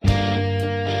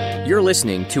You're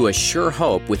listening to A Sure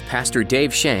Hope with Pastor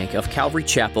Dave Shank of Calvary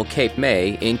Chapel, Cape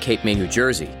May in Cape May, New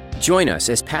Jersey. Join us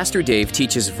as Pastor Dave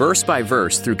teaches verse by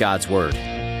verse through God's Word.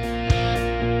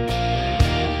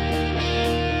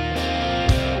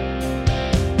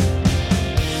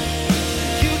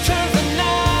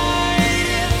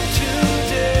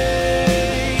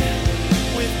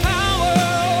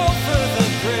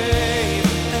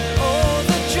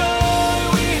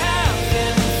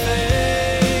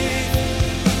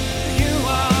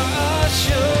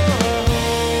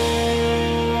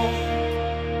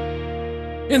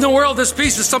 In the world, this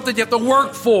peace is something you have to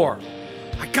work for.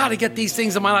 I got to get these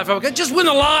things in my life. If I could just win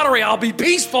the lottery, I'll be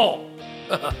peaceful.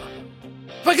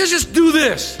 If I could just do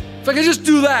this, if I could just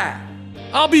do that,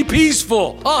 I'll be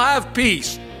peaceful. I'll have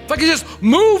peace. If I could just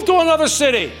move to another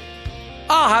city,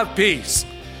 I'll have peace.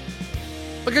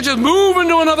 If I could just move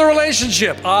into another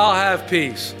relationship, I'll have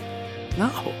peace.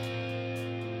 No.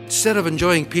 Instead of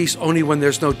enjoying peace only when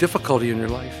there's no difficulty in your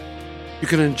life, you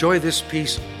can enjoy this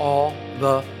peace all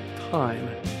the time.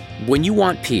 When you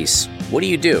want peace, what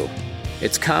do?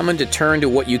 It's common to turn to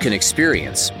what you can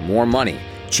experience: more money,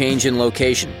 change in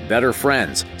location, better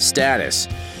friends, status.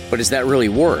 But does that really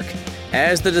work?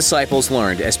 As the disciples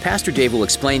learned, as Pastor Dave will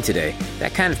explain today,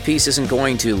 that kind of peace isn't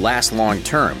going to last long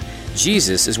term.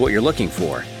 Jesus is what you're looking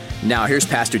for. Now here's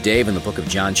Pastor Dave in the book of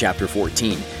John chapter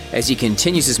 14 as he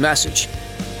continues his message,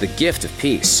 the gift of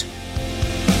peace.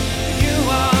 You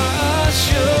are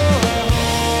assured.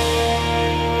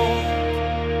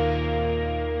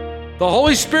 The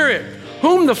Holy Spirit,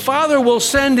 whom the Father will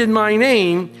send in my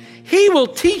name, he will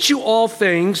teach you all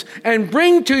things and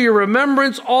bring to your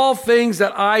remembrance all things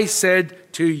that I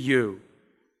said to you.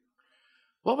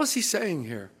 What was he saying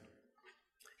here?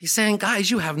 He's saying,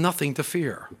 guys, you have nothing to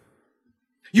fear.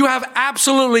 You have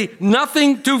absolutely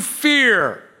nothing to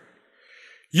fear.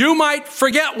 You might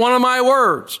forget one of my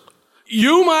words.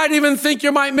 You might even think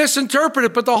you might misinterpret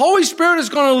it, but the Holy Spirit is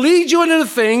going to lead you into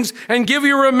things and give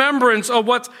you remembrance of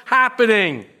what's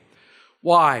happening.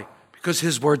 Why? Because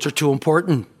his words are too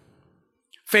important.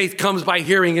 Faith comes by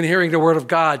hearing and hearing the word of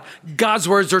God. God's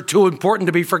words are too important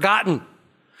to be forgotten.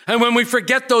 And when we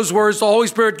forget those words, the Holy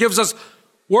Spirit gives us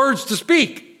words to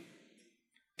speak,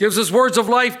 gives us words of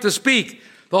life to speak.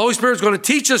 The Holy Spirit is going to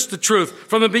teach us the truth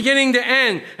from the beginning to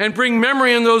end and bring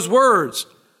memory in those words.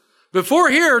 Before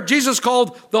here, Jesus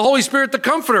called the Holy Spirit the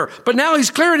Comforter, but now he's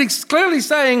clearly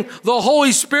saying the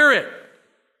Holy Spirit.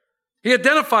 He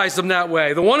identifies them that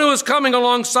way, the one who is coming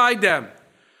alongside them.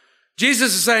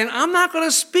 Jesus is saying, I'm not going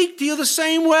to speak to you the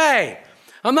same way.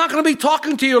 I'm not going to be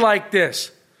talking to you like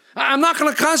this. I'm not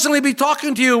going to constantly be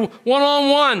talking to you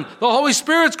one-on-one. The Holy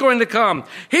Spirit's going to come.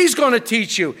 He's going to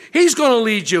teach you. He's going to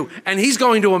lead you, and he's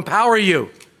going to empower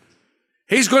you.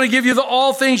 He's going to give you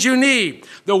all things you need.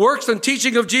 The works and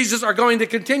teaching of Jesus are going to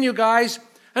continue, guys,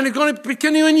 and they're going to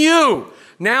continue in you.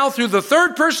 Now through the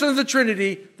third person of the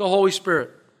Trinity, the Holy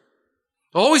Spirit.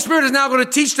 The Holy Spirit is now going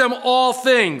to teach them all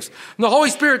things. And the Holy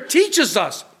Spirit teaches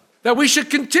us that we should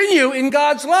continue in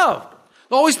God's love.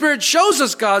 The Holy Spirit shows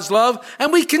us God's love,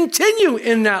 and we continue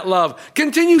in that love,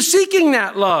 continue seeking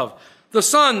that love. The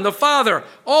Son, the Father,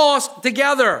 all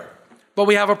together. But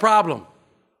we have a problem.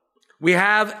 We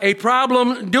have a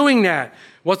problem doing that.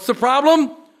 What's the problem?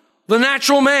 The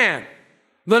natural man.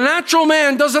 The natural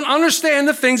man doesn't understand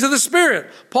the things of the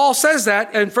Spirit. Paul says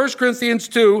that in 1 Corinthians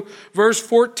 2, verse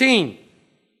 14.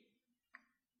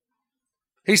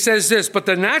 He says this, but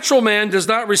the natural man does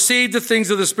not receive the things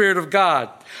of the Spirit of God,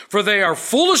 for they are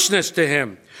foolishness to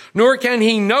him, nor can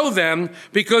he know them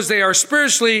because they are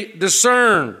spiritually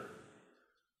discerned.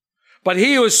 But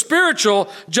he who is spiritual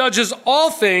judges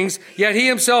all things, yet he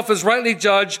himself is rightly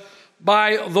judged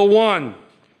by the one.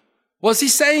 What's he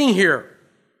saying here?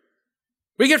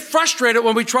 We get frustrated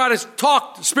when we try to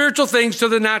talk spiritual things to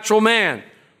the natural man.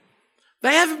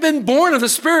 They haven't been born of the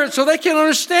Spirit, so they can't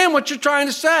understand what you're trying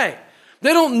to say.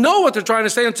 They don't know what they're trying to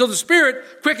say until the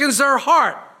Spirit quickens their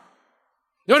heart.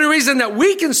 The only reason that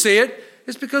we can see it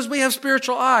is because we have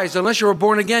spiritual eyes. Unless you're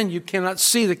born again, you cannot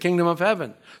see the kingdom of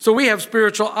heaven. So we have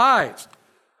spiritual eyes.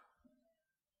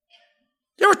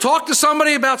 You ever talk to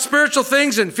somebody about spiritual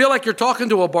things and feel like you're talking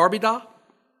to a Barbie doll?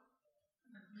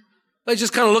 They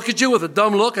just kind of look at you with a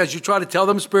dumb look as you try to tell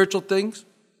them spiritual things.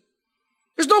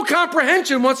 There's no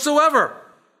comprehension whatsoever.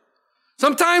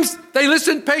 Sometimes they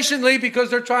listen patiently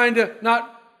because they're trying to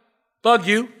not bug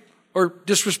you or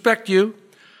disrespect you.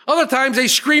 Other times they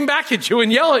scream back at you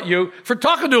and yell at you for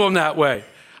talking to them that way.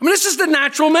 I mean, this is the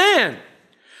natural man.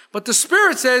 But the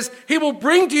Spirit says he will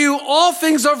bring to you all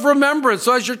things of remembrance.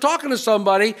 So as you're talking to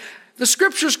somebody, the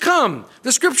Scriptures come.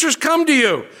 The Scriptures come to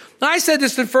you. Now, I said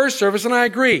this in first service, and I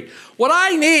agree. What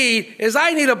I need is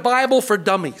a Bible for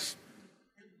dummies.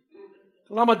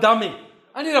 Well, I'm a dummy.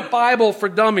 I need a Bible for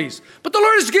dummies. But the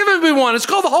Lord has given me one. It's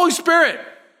called the Holy Spirit.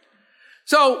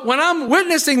 So when I'm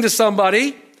witnessing to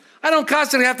somebody, I don't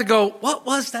constantly have to go, what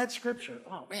was that scripture?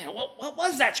 Oh, man, what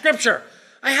was that scripture?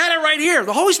 I had it right here.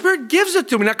 The Holy Spirit gives it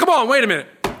to me. Now, come on, wait a minute.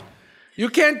 You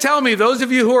can't tell me, those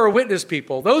of you who are witness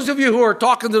people, those of you who are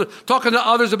talking to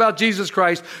others about Jesus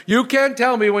Christ, you can't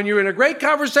tell me when you're in a great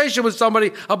conversation with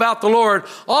somebody about the Lord,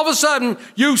 all of a sudden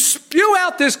you spew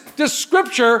out this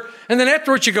scripture, and then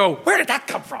afterwards you go, where did that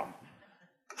come from?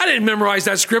 I didn't memorize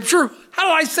that scripture. How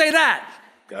do I say that?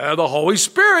 The Holy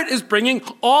Spirit is bringing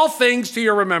all things to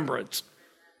your remembrance.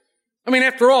 I mean,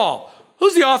 after all,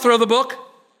 who's the author of the book?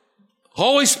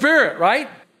 Holy Spirit, right?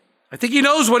 I think he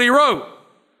knows what he wrote.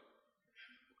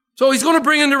 So he's going to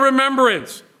bring into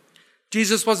remembrance.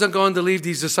 Jesus wasn't going to leave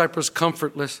these disciples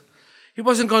comfortless. He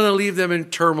wasn't going to leave them in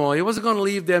turmoil. He wasn't going to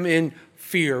leave them in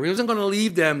fear. He wasn't going to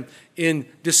leave them in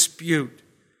dispute.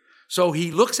 So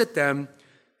he looks at them,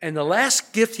 and the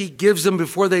last gift he gives them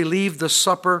before they leave the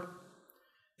supper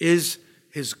is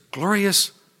his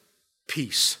glorious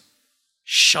peace.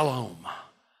 Shalom.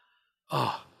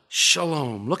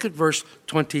 Shalom. Look at verse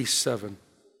 27.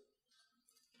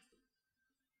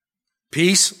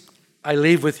 Peace I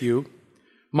leave with you.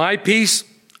 My peace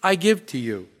I give to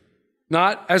you.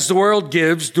 Not as the world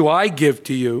gives, do I give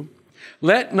to you.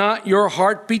 Let not your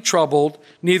heart be troubled,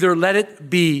 neither let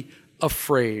it be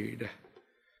afraid.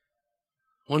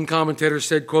 One commentator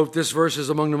said, quote, this verse is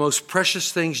among the most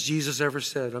precious things Jesus ever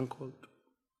said, unquote.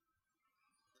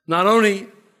 Not only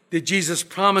did Jesus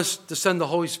promise to send the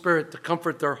Holy Spirit to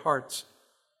comfort their hearts,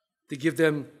 to give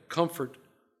them comfort,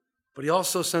 but he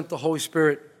also sent the Holy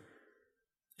Spirit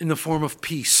in the form of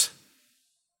peace.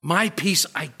 My peace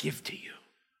I give to you.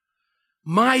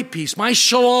 My peace, my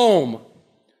shalom,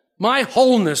 my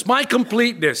wholeness, my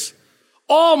completeness,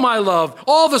 all my love,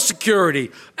 all the security,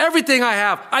 everything I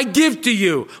have, I give to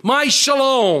you. My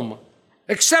shalom.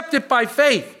 Accept it by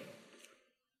faith.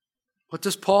 What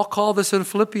does Paul call this in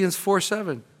Philippians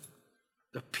 4:7?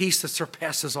 The peace that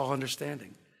surpasses all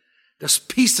understanding. This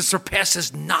peace that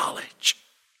surpasses knowledge.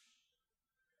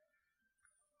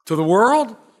 To the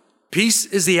world, peace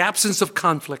is the absence of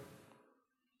conflict.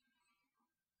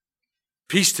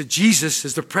 Peace to Jesus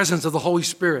is the presence of the Holy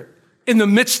Spirit in the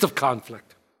midst of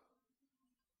conflict.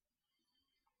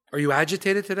 Are you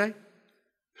agitated today?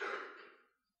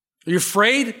 Are you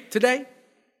afraid today?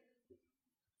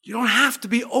 You don't have to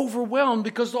be overwhelmed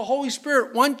because the Holy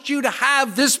Spirit wants you to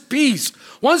have this peace,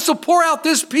 wants to pour out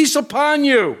this peace upon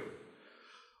you.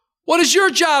 What is your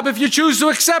job if you choose to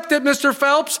accept it, Mr.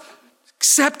 Phelps?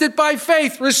 Accept it by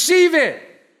faith. Receive it.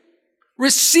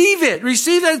 Receive it.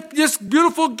 Receive this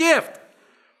beautiful gift.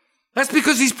 That's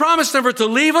because he's promised never to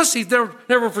leave us. He's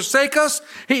never forsake us.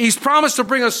 He's promised to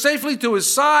bring us safely to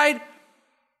his side.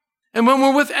 And when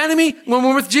we're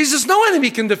with Jesus, no enemy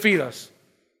can defeat us.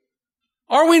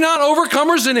 Are we not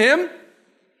overcomers in him?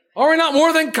 Are we not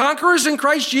more than conquerors in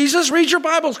Christ Jesus? Read your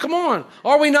Bibles. Come on.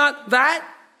 Are we not that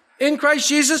in Christ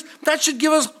Jesus? That should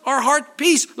give us our heart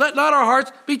peace. Let not our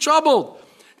hearts be troubled.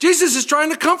 Jesus is trying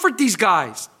to comfort these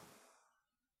guys.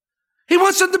 He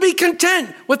wants them to be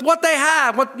content with what they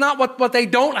have, not what they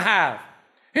don't have.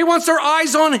 He wants their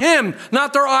eyes on him,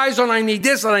 not their eyes on, I need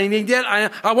this and I need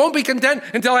that. I won't be content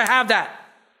until I have that.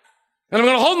 And I'm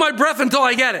going to hold my breath until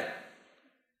I get it.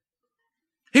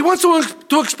 He wants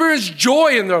to experience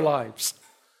joy in their lives.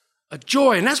 A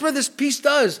joy. And that's what this peace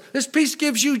does. This peace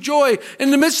gives you joy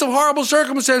in the midst of horrible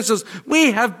circumstances.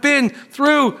 We have been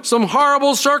through some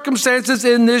horrible circumstances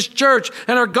in this church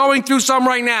and are going through some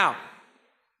right now.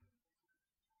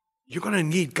 You're going to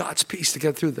need God's peace to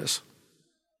get through this.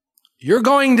 You're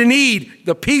going to need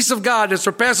the peace of God that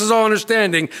surpasses all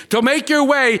understanding to make your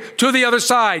way to the other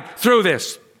side through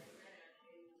this.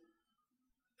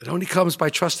 It only comes by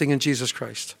trusting in Jesus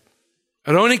Christ.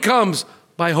 It only comes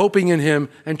by hoping in him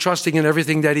and trusting in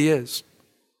everything that he is.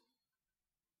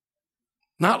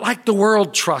 Not like the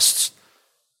world trusts.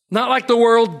 Not like the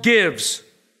world gives.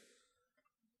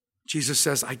 Jesus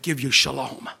says, I give you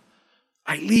shalom.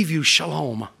 I leave you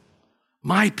shalom.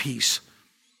 My peace.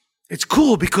 It's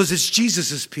cool because it's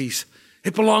Jesus' peace.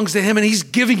 It belongs to him and he's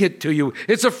giving it to you.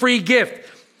 It's a free gift.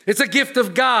 It's a gift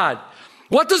of God.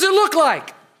 What does it look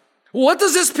like? What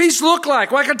does this peace look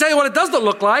like? Well, I can tell you what it doesn't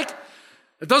look like.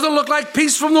 It doesn't look like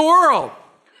peace from the world.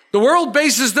 The world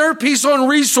bases their peace on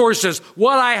resources,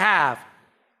 what I have.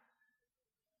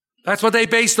 That's what they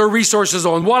base their resources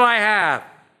on, what I have.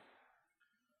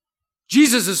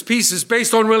 Jesus' peace is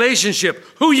based on relationship,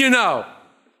 who you know.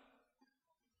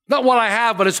 Not what I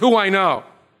have, but it's who I know.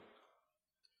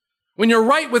 When you're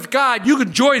right with God, you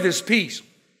enjoy this peace.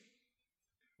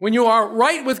 When you are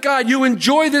right with God, you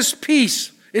enjoy this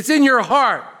peace. It's in your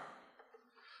heart.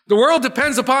 The world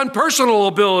depends upon personal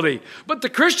ability, but the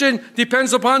Christian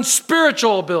depends upon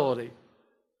spiritual ability.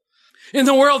 In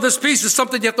the world, this peace is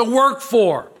something you have to work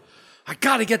for. I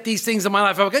got to get these things in my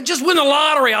life. If I could just win the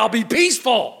lottery, I'll be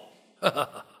peaceful. If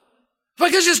I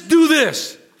could just do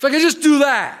this, if I could just do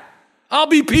that, I'll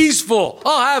be peaceful.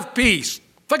 I'll have peace.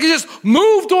 If I could just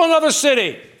move to another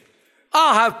city,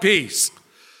 I'll have peace.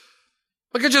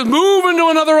 If I could just move into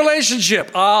another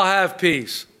relationship, I'll have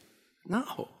peace.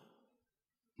 No.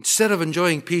 Instead of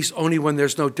enjoying peace only when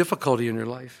there's no difficulty in your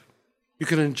life, you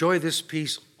can enjoy this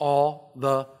peace all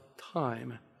the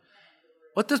time.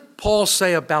 What does Paul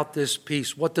say about this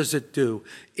peace? What does it do?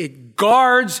 It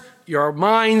guards your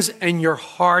minds and your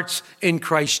hearts in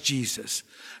Christ Jesus.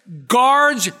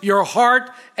 Guards your heart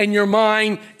and your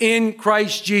mind in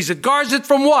Christ Jesus. Guards it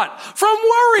from what? From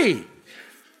worry,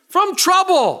 from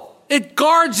trouble. It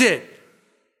guards it.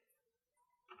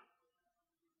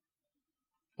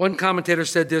 One commentator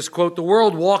said this, quote, "The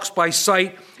world walks by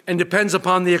sight and depends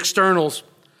upon the externals.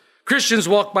 Christians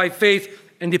walk by faith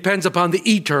and depends upon the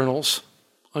eternals,"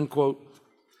 unquote.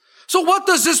 So what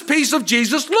does this peace of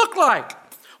Jesus look like?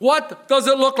 What does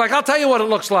it look like? I'll tell you what it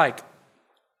looks like.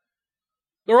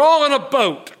 They're all in a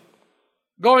boat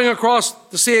going across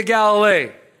the Sea of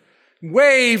Galilee.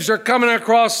 Waves are coming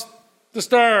across the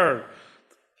stern.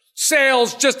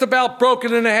 Sails just about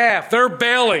broken in half. They're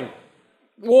bailing.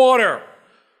 Water.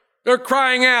 They're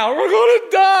crying out, "We're going to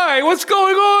die. What's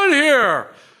going on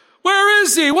here? Where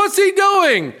is he? What's he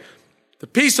doing?" The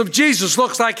peace of Jesus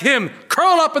looks like him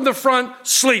curled up in the front,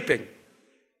 sleeping.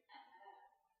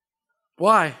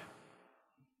 Why?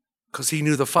 Because he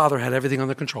knew the Father had everything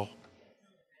under control.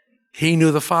 He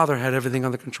knew the Father had everything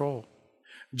under control.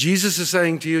 Jesus is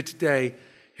saying to you today,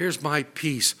 here's my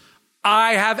peace.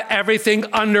 I have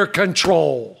everything under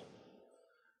control.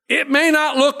 It may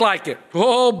not look like it.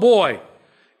 Oh boy.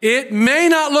 It may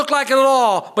not look like it at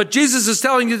all, but Jesus is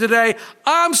telling you today,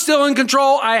 I'm still in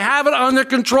control. I have it under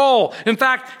control. In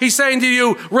fact, he's saying to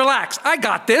you, relax. I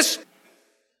got this.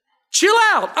 Chill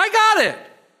out. I got it.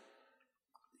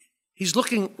 He's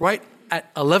looking right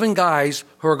at 11 guys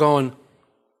who are going,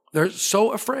 they're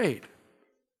so afraid.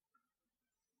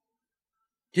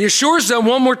 He assures them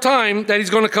one more time that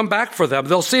he's going to come back for them.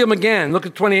 They'll see him again. Look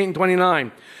at 28 and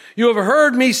 29. "You have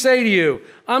heard me say to you,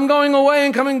 I'm going away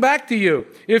and coming back to you.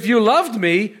 If you loved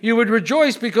me, you would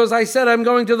rejoice because I said I'm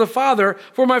going to the Father,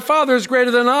 for my Father is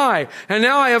greater than I. And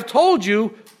now I have told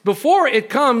you before it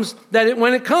comes, that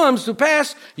when it comes to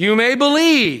pass, you may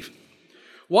believe."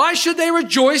 Why should they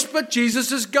rejoice but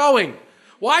Jesus is going?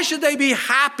 Why should they be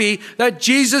happy that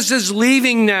Jesus is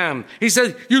leaving them? He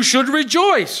said, you should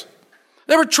rejoice.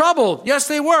 They were troubled. Yes,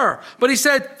 they were. But he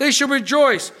said they should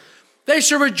rejoice. They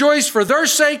should rejoice for their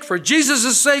sake, for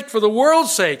Jesus' sake, for the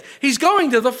world's sake. He's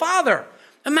going to the Father.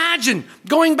 Imagine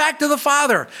going back to the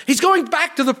Father. He's going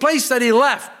back to the place that he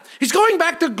left. He's going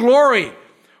back to glory.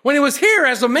 When he was here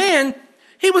as a man,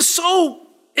 he was so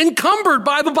encumbered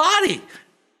by the body.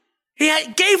 He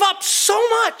gave up so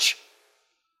much.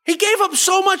 He gave up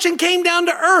so much and came down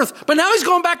to earth. But now he's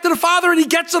going back to the Father and he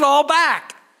gets it all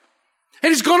back. And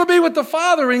he's going to be with the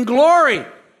Father in glory.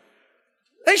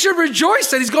 They should rejoice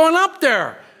that he's going up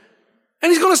there.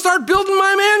 And he's going to start building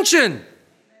my mansion.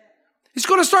 He's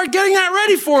going to start getting that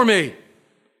ready for me.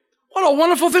 What a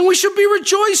wonderful thing. We should be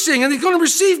rejoicing. And he's going to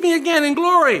receive me again in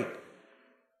glory.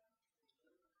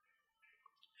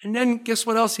 And then guess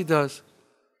what else he does?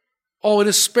 Oh, in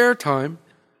his spare time,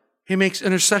 he makes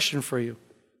intercession for you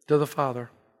to the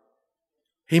Father.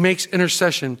 He makes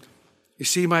intercession. You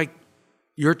see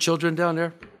your children down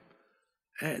there?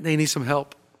 They need some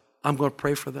help. I'm going to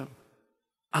pray for them.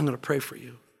 I'm going to pray for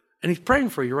you. And he's praying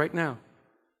for you right now.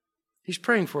 He's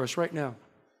praying for us right now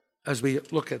as we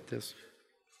look at this.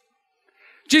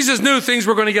 Jesus knew things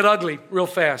were going to get ugly real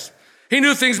fast. He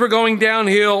knew things were going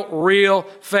downhill real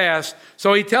fast.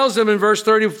 So he tells them in verse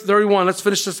 31, let's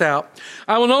finish this out.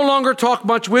 "I will no longer talk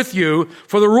much with you,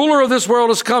 for the ruler of this world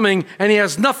is coming, and he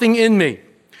has nothing in me.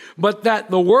 But that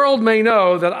the world may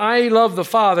know that I love the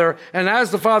Father, and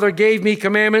as the Father gave me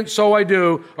commandment, so I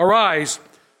do. Arise,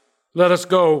 let us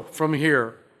go from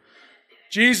here."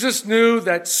 Jesus knew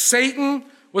that Satan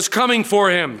was coming for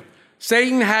him.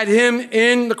 Satan had him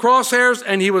in the crosshairs,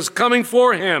 and he was coming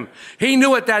for him. He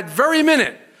knew at that very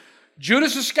minute,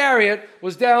 Judas Iscariot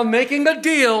was down making a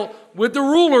deal with the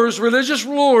rulers, religious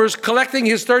rulers, collecting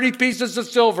his 30 pieces of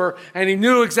silver, and he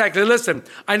knew exactly, listen,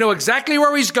 I know exactly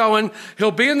where he's going.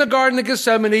 He'll be in the Garden of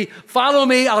Gethsemane. Follow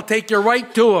me. I'll take you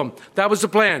right to him. That was the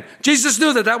plan. Jesus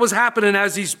knew that was happening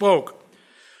as he spoke.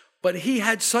 But he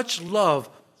had such love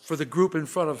for the group in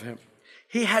front of him.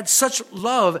 He had such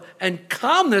love and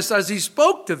calmness as he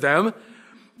spoke to them.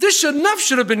 This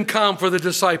should have been calm for the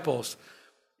disciples.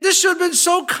 This should have been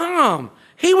so calm.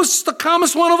 He was the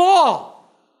calmest one of all.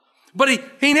 But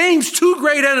he names two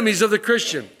great enemies of the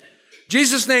Christian.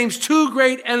 Jesus names two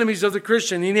great enemies of the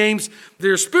Christian. He names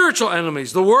their spiritual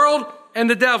enemies, the world and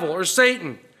the devil, or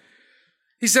Satan.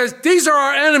 He says, these are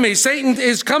our enemies. Satan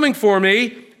is coming for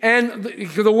me, and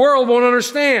the world won't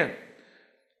understand.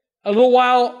 A little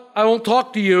while, I won't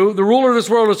talk to you. The ruler of this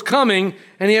world is coming,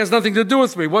 and he has nothing to do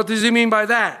with me. What does he mean by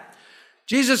that?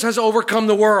 Jesus has overcome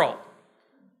the world.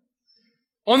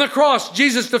 On the cross,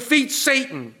 Jesus defeats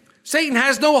Satan. Satan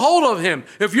has no hold of him.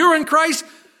 If you're in Christ,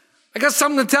 I got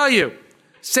something to tell you.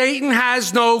 Satan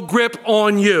has no grip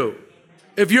on you.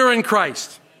 If you're in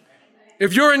Christ.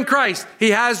 If you're in Christ, he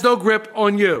has no grip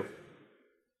on you.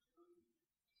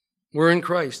 We're in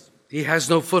Christ. He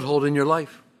has no foothold in your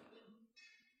life.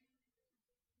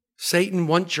 Satan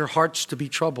wants your hearts to be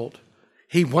troubled.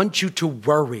 He wants you to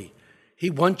worry. He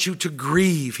wants you to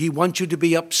grieve. He wants you to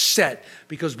be upset,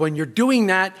 because when you're doing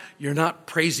that, you're not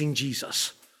praising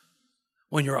Jesus.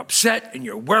 When you're upset and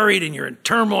you're worried and you're in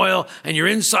turmoil and your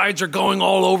insides are going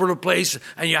all over the place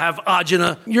and you have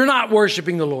agina, you're not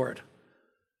worshiping the Lord.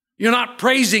 You're not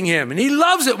praising him. And he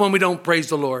loves it when we don't praise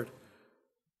the Lord.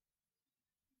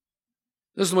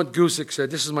 This is what Gusick said.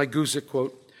 This is my Gusick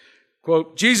quote.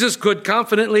 Quote, Jesus could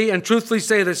confidently and truthfully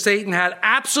say that Satan had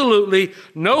absolutely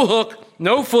no hook,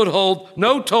 no foothold,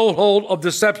 no toehold of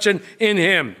deception in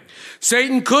him.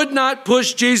 Satan could not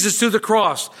push Jesus to the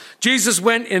cross. Jesus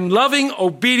went in loving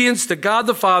obedience to God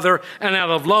the Father and out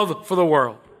of love for the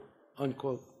world.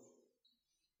 Unquote.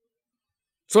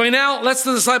 So he now lets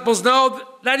the disciples know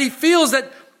that he feels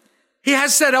that he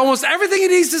has said almost everything he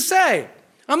needs to say.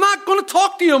 I'm not going to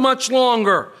talk to you much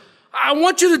longer. I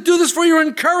want you to do this for your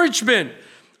encouragement.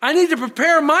 I need to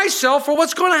prepare myself for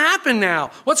what's going to happen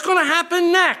now. What's going to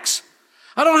happen next?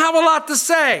 I don't have a lot to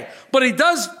say. But he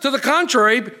does, to the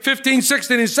contrary, 15,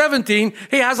 16, and 17,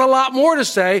 he has a lot more to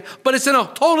say, but it's in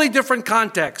a totally different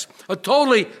context. A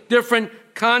totally different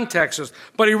context.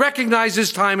 But he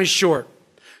recognizes time is short.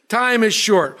 Time is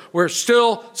short. We're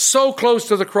still so close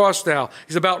to the cross now.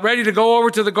 He's about ready to go over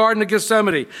to the Garden of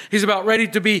Gethsemane. He's about ready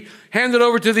to be handed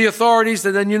over to the authorities,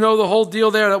 and then you know the whole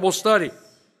deal there that we'll study.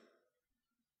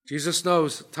 Jesus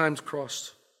knows that time's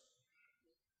crossed.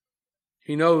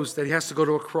 He knows that he has to go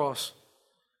to a cross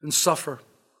and suffer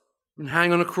and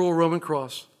hang on a cruel Roman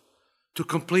cross to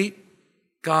complete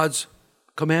God's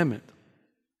commandment.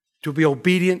 To be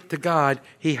obedient to God,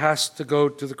 he has to go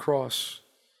to the cross.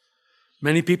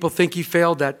 Many people think he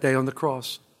failed that day on the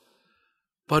cross.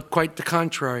 But quite the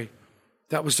contrary.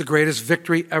 That was the greatest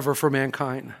victory ever for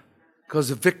mankind. Because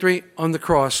the victory on the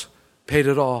cross paid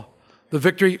it all. The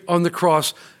victory on the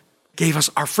cross gave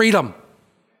us our freedom.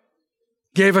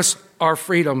 Gave us our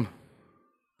freedom.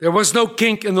 There was no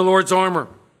kink in the Lord's armor.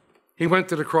 He went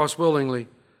to the cross willingly.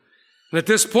 And at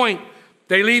this point,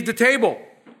 they leave the table.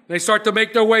 They start to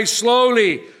make their way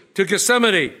slowly to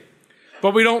Gethsemane.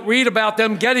 But we don't read about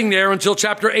them getting there until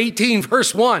chapter 18,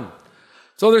 verse 1.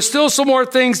 So there's still some more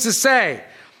things to say.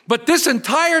 But this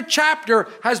entire chapter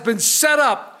has been set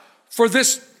up for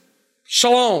this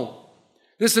shalom.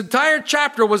 This entire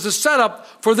chapter was a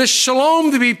setup for this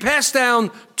shalom to be passed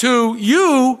down to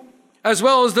you as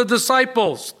well as the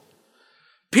disciples.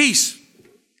 Peace.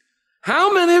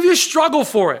 How many of you struggle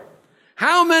for it?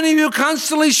 How many of you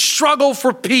constantly struggle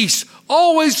for peace?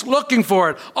 Always looking for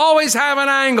it. Always have an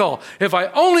angle. If I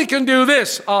only can do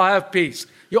this, I'll have peace.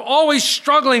 You're always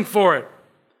struggling for it.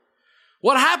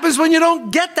 What happens when you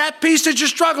don't get that peace that you're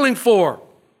struggling for?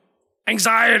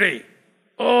 Anxiety.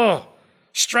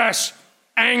 Stress.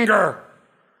 Anger.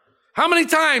 How many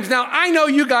times? Now, I know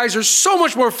you guys are so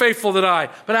much more faithful than I,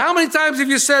 but how many times have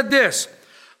you said this?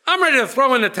 I'm ready to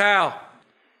throw in the towel.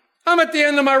 I'm at the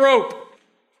end of my rope.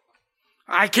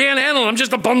 I can't handle it. I'm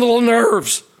just a bundle of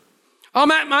nerves.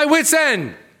 I'm at my wit's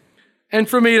end. And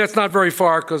for me, that's not very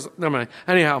far because, never mind.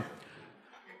 Anyhow,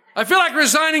 I feel like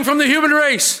resigning from the human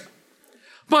race.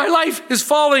 My life is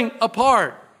falling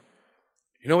apart.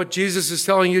 You know what Jesus is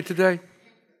telling you today?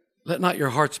 Let not your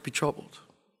hearts be troubled.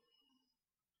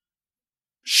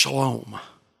 Shalom.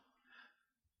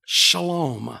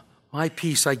 Shalom. My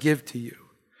peace I give to you.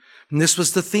 And this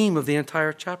was the theme of the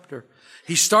entire chapter.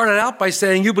 He started out by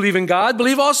saying, you believe in God,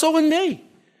 believe also in me.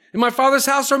 In my Father's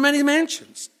house are many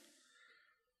mansions.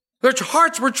 Their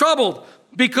hearts were troubled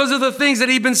because of the things that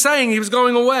he'd been saying. He was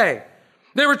going away.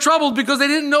 They were troubled because they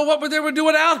didn't know what they would do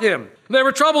without him. They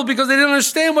were troubled because they didn't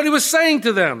understand what he was saying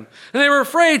to them. And they were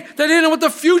afraid. They didn't know what the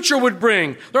future would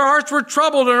bring. Their hearts were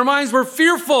troubled and their minds were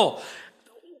fearful.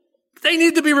 They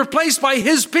need to be replaced by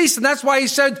his peace. And that's why he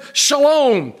said,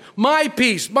 shalom, my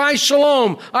peace, my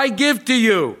shalom, I give to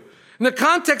you. In the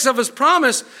context of his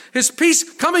promise, his peace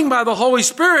coming by the Holy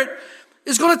Spirit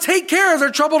is going to take care of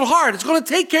their troubled heart. It's going to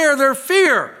take care of their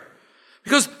fear.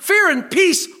 Because fear and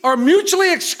peace are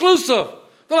mutually exclusive.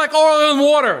 They're like oil and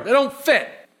water. They don't fit.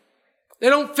 They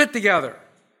don't fit together.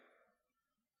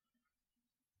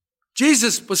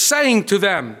 Jesus was saying to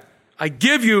them, I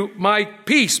give you my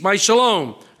peace, my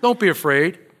shalom. Don't be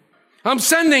afraid. I'm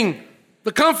sending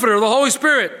the Comforter, the Holy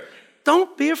Spirit.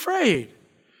 Don't be afraid.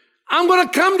 I'm going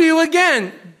to come to you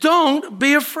again. Don't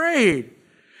be afraid.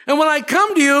 And when I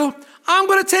come to you, I'm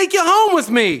going to take you home with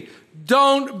me.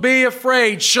 Don't be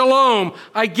afraid. Shalom.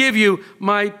 I give you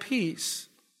my peace.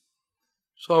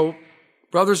 So,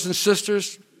 brothers and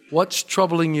sisters, what's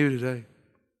troubling you today?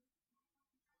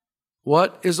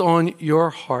 What is on your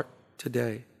heart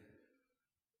today?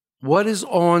 What is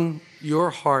on your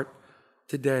heart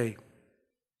today?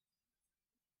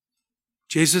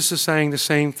 Jesus is saying the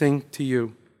same thing to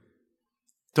you.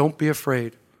 Don't be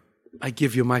afraid. I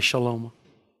give you my shalom.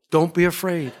 Don't be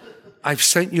afraid. I've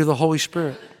sent you the Holy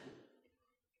Spirit.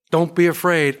 Don't be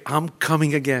afraid. I'm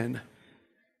coming again.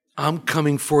 I'm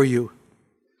coming for you.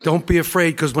 Don't be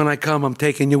afraid, because when I come, I'm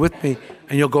taking you with me,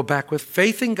 and you'll go back with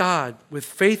faith in God, with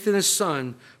faith in his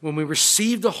Son. When we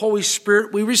receive the Holy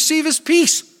Spirit, we receive his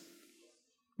peace.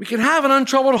 We can have an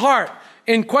untroubled heart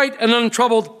in quite an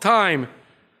untroubled time.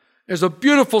 There's a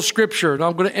beautiful scripture, and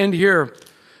I'm going to end here.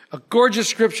 A gorgeous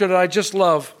scripture that I just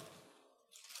love.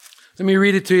 Let me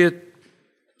read it to you.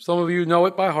 Some of you know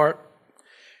it by heart.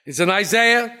 It's in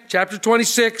Isaiah chapter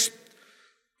 26,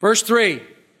 verse 3.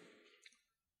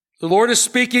 The Lord is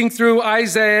speaking through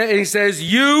Isaiah, and he says,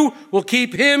 you will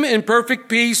keep him in perfect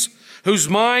peace, whose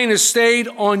mind is stayed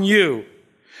on you.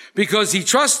 Because he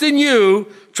trusts in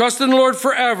you, trust in the Lord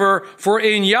forever, for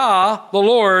in Yah, the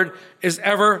Lord, is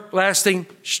everlasting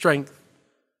strength.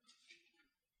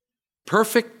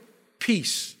 Perfect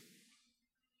peace.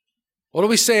 What do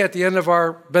we say at the end of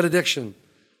our benediction?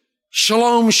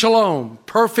 Shalom, shalom,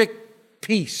 perfect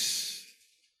peace.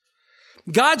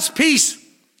 God's peace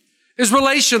is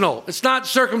relational. It's not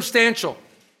circumstantial.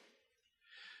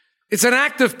 It's an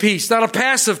active peace, not a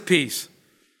passive peace.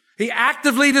 He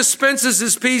actively dispenses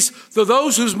his peace to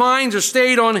those whose minds are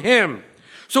stayed on him.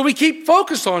 So we keep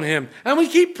focused on him, and we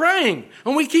keep praying,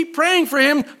 and we keep praying for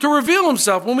him to reveal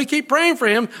himself, and we keep praying for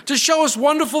him to show us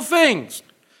wonderful things.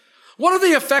 What are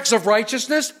the effects of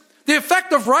righteousness? The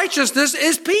effect of righteousness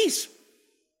is peace.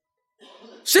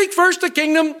 Seek first the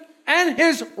kingdom and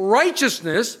his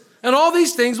righteousness, and all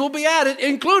these things will be added,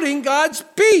 including God's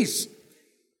peace.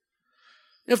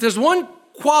 If there's one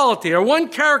quality or one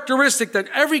characteristic that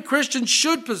every Christian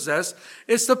should possess,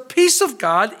 it's the peace of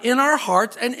God in our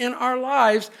hearts and in our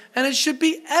lives, and it should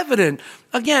be evident.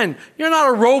 Again, you're not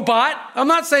a robot. I'm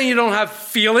not saying you don't have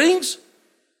feelings,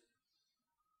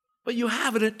 but you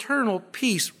have an eternal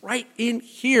peace right in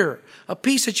here, a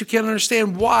peace that you can't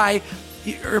understand why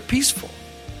you're peaceful.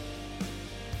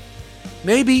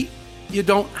 Maybe you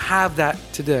don't have that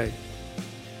today.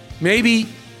 Maybe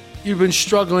you've been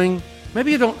struggling.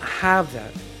 Maybe you don't have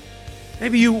that.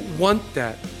 Maybe you want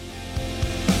that.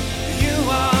 You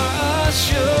are a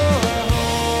sure hope.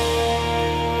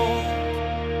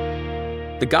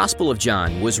 The Gospel of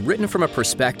John was written from a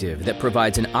perspective that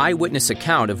provides an eyewitness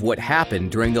account of what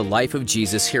happened during the life of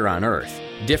Jesus here on earth.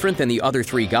 Different than the other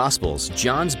three Gospels,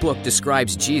 John's book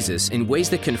describes Jesus in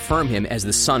ways that confirm him as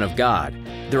the Son of God.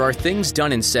 There are things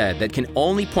done and said that can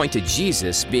only point to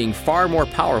Jesus being far more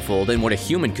powerful than what a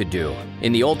human could do.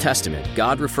 In the Old Testament,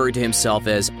 God referred to himself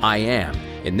as I Am.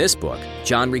 In this book,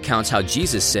 John recounts how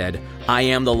Jesus said, I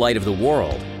am the light of the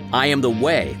world. I am the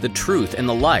way, the truth, and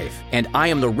the life, and I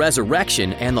am the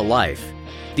resurrection and the life.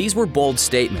 These were bold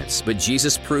statements, but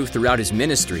Jesus proved throughout his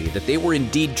ministry that they were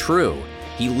indeed true.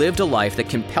 He lived a life that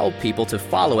compelled people to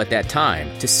follow at that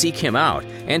time, to seek him out,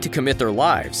 and to commit their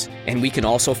lives. And we can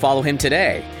also follow him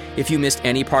today. If you missed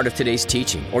any part of today's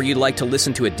teaching, or you'd like to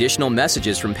listen to additional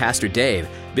messages from Pastor Dave,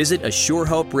 visit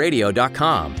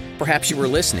ASureHopeRadio.com. Perhaps you were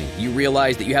listening, you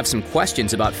realized that you have some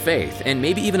questions about faith, and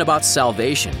maybe even about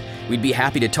salvation. We'd be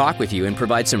happy to talk with you and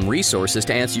provide some resources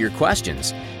to answer your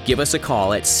questions. Give us a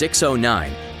call at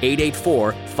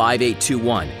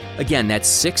 609-884-5821. Again,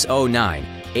 that's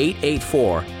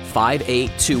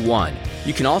 609-884-5821.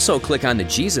 You can also click on the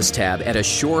Jesus tab at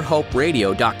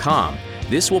ASureHopeRadio.com.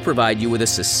 This will provide you with a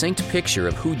succinct picture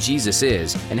of who Jesus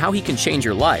is and how he can change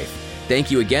your life. Thank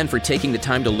you again for taking the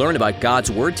time to learn about God's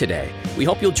Word today. We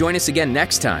hope you'll join us again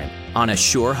next time on A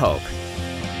Sure Hope.